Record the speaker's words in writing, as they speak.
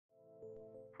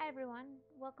everyone,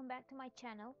 welcome back to my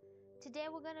channel. Today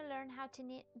we're going to learn how to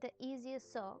knit the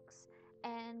easiest socks,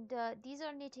 and these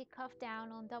are knitted cuff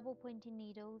down on double pointed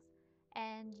needles,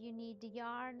 and you need the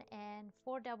yarn and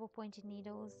 4 double pointed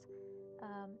needles,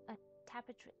 a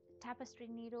tapestry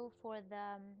needle for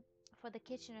the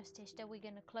Kitchener stitch that we're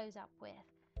going to close up with.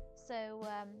 So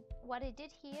what I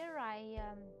did here, I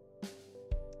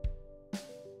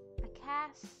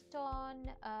cast on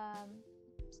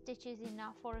stitches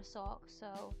enough for a sock.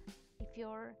 So if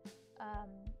you're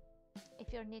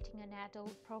knitting an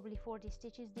adult, probably 40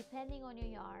 stitches depending on your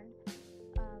yarn.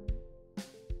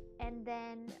 And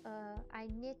then I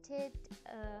knitted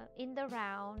in the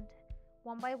round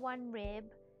 1 by 1 rib,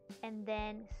 and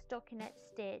then stockinette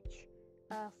stitch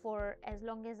for as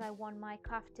long as I want my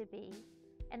cuff to be.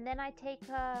 And then I take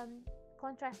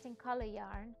contrasting color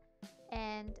yarn,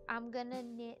 and I'm gonna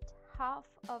knit half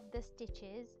of the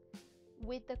stitches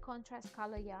with the contrast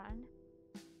color yarn,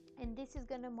 and this is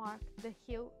going to mark the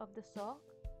heel of the sock.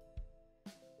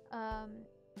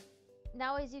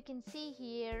 Now as you can see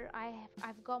here,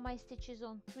 I've got my stitches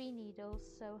on 3 needles,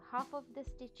 so half of the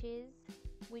stitches,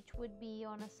 which would be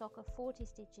on a sock of 40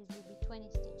 stitches, would be 20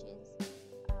 stitches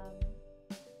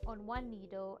on 1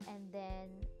 needle, and then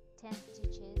 10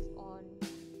 stitches on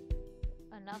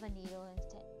another needle, and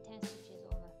 10 stitches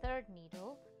on a 3rd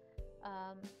needle.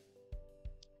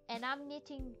 And I'm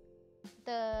knitting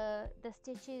the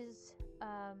stitches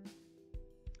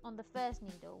on the 1st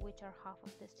needle, which are half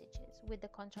of the stitches, with the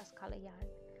contrast color yarn.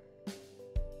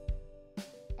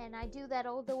 And I do that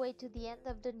all the way to the end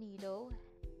of the needle,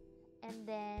 and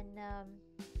then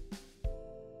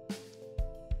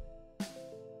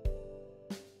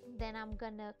I'm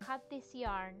gonna cut this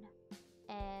yarn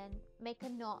and make a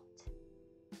knot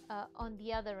on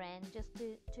the other end, just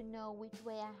to know which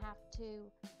way I have to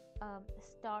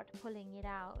start pulling it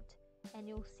out, and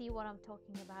you'll see what I'm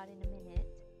talking about in a minute.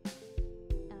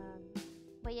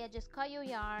 But yeah, just cut your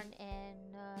yarn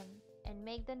and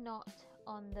make the knot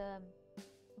on the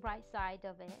right side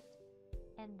of it,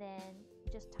 and then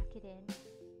just tuck it in.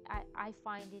 I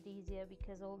find it easier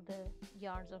because all the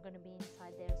yarns are going to be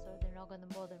inside there, so they're not going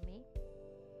to bother me.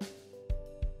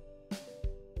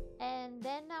 And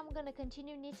then I'm going to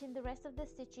continue knitting the rest of the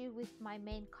stitches with my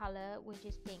main color, which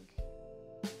is pink.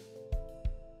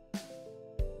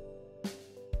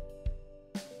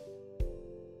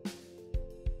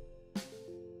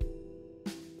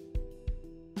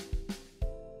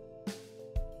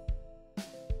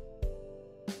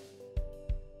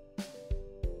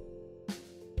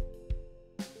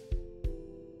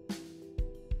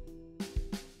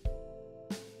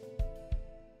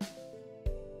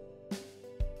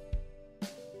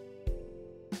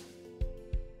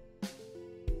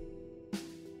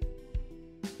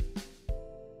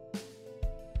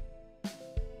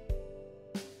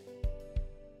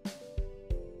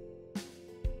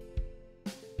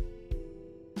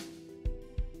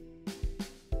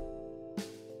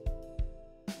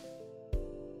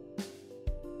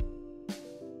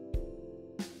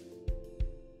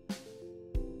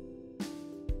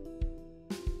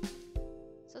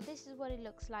 So this is what it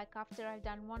looks like after I've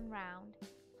done 1 round.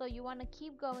 So you want to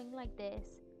keep going like this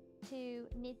to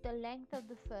knit the length of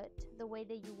the foot the way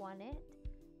that you want it,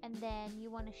 and then you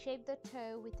want to shape the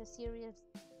toe with a series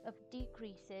of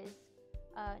decreases,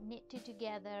 knit 2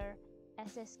 together,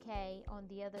 SSK on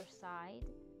the other side,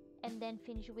 and then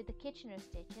finish with the Kitchener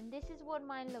stitch. And this is what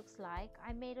mine looks like.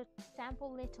 I made a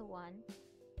sample little one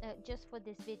just for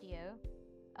this video.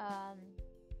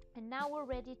 And now we're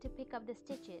ready to pick up the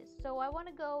stitches. So I want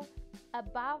to go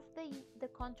above the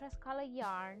contrast color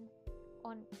yarn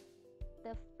on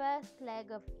the 1st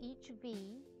leg of each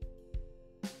V,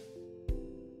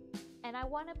 and I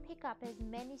want to pick up as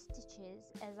many stitches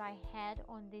as I had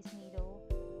on this needle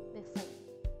before.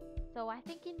 So I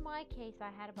think in my case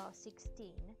I had about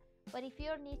 16, but if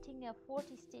you're knitting a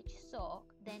 40 stitch sock,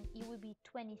 then it would be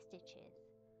 20 stitches.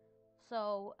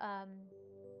 So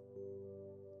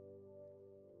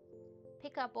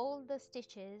pick up all the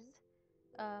stitches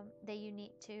that you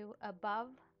need to above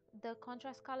the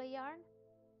contrast color yarn,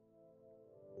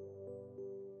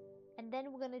 and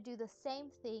then we're going to do the same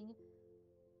thing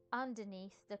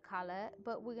underneath the color,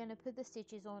 but we're going to put the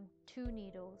stitches on 2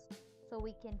 needles so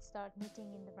we can start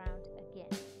knitting in the round again.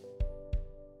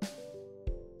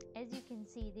 As you can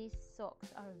see, these socks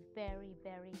are very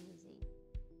easy,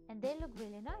 and they look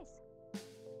really nice.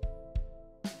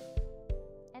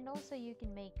 And also you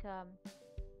can make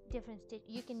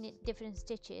you can knit different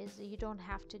stitches. You don't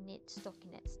have to knit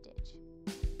stockinette stitch.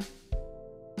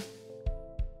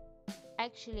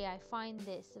 Actually, I find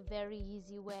this a very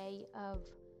easy way of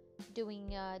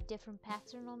doing a different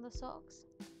pattern on the socks.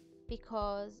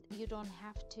 because you don't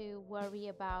have to worry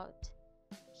about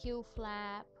heel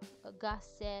flap,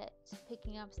 gusset,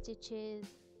 picking up stitches,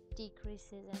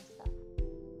 decreases and stuff.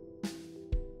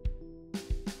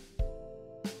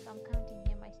 So I'm counting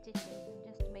here my stitches and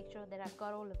just to make sure that I've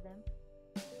got all of them.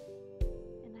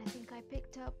 And I think I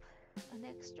picked up an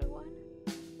extra one.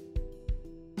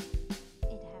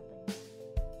 It happens.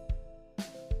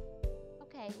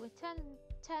 Okay, we turn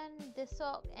the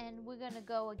sock and we're gonna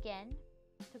go again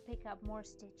to pick up more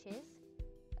stitches.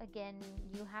 Again,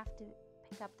 you have to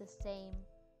pick up the same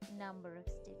number of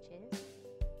stitches.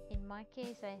 In my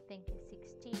case, I think it's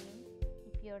 16.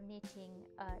 If you're knitting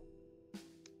a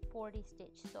 40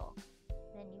 stitch sock,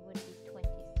 then you would be 20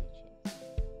 stitches.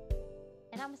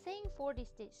 And I'm saying 40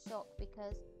 stitch sock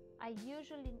because I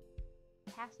usually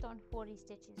cast on 40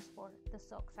 stitches for the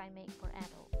socks I make for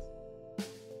adults.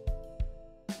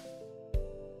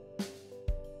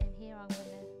 And here I'm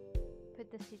gonna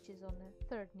put the stitches on the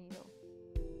third needle.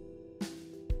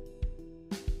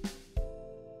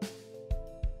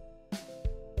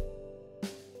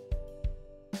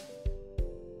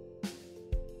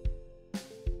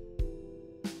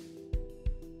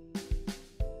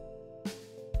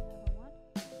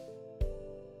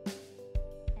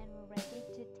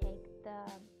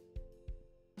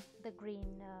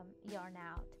 Green yarn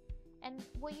out, and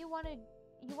what you want to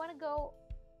go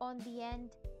on the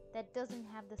end that doesn't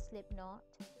have the slip knot,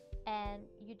 and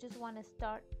you just want to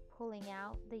start pulling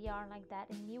out the yarn like that,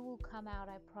 and you will come out,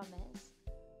 I promise.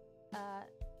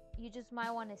 You just might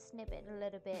want to snip it a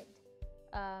little bit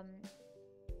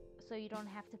so you don't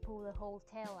have to pull the whole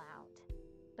tail out,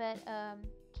 but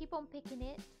keep on picking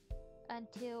it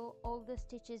until all the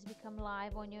stitches become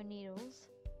live on your needles,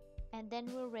 and then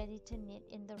we're ready to knit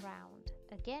in the round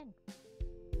again.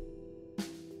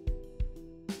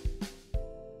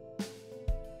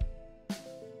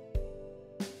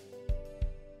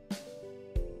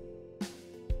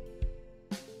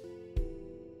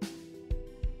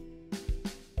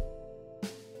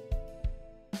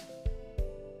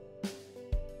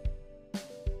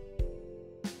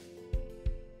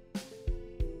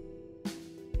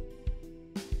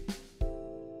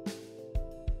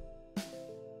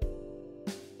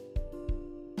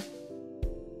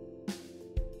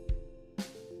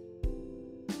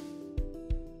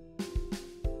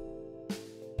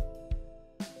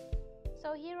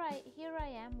 So here I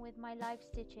am with my live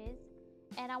stitches,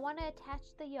 and I want to attach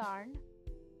the yarn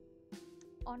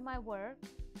on my work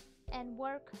and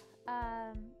work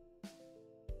kind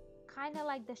of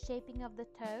like the shaping of the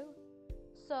toe.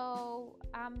 So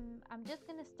I'm just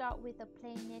gonna start with a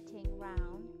plain knitting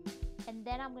round, and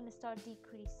then I'm gonna start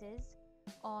decreases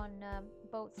on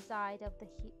both sides of the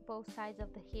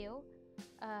heel,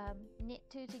 knit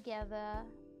two together,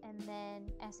 and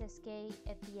then SSK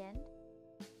at the end.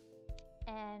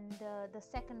 And the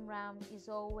second round is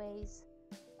always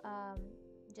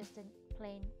just a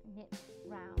plain knit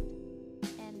round.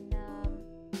 And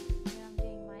here I'm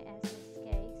doing my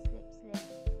SSK, slip,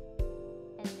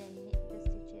 and then knit the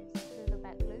stitches through the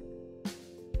back loop.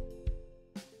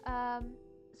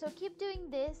 So keep doing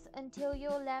this until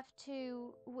you're left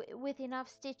with enough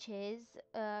stitches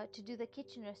to do the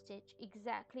Kitchener stitch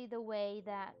exactly the way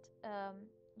that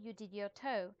you did your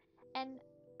toe. And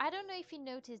I don't know if you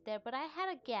noticed there, but I had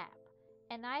a gap,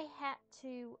 and I had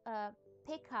to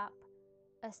pick up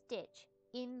a stitch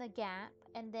in the gap,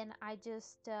 and then I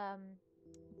just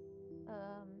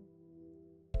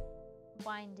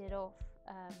bind it off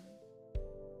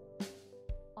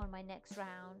on my next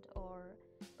round.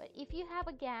 But if you have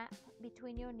a gap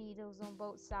between your needles on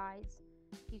both sides,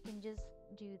 you can just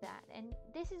do that. And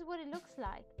this is what it looks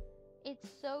like. It's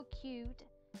so cute,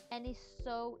 and it's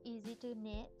so easy to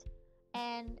knit.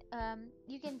 And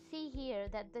you can see here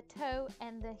that the toe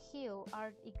and the heel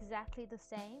are exactly the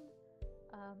same.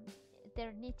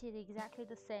 They're knitted exactly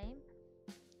the same,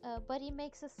 but it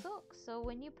makes a sock. So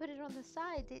when you put it on the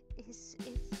side, it is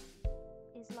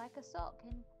like a sock.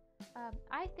 And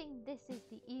I think this is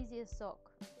the easiest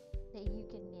sock that you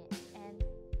can knit. And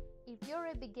if you're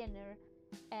a beginner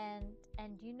and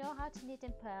you know how to knit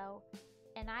and purl,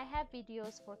 and I have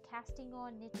videos for casting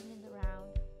on, knitting in the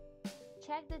round,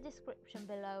 check the description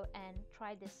below and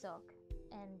try this sock,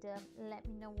 and let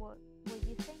me know what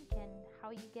you think and how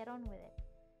you get on with it.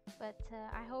 But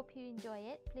I hope you enjoy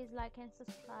it. Please like and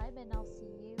subscribe, and I'll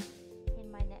see you in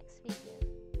my next video.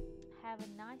 Have a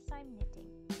nice time knitting.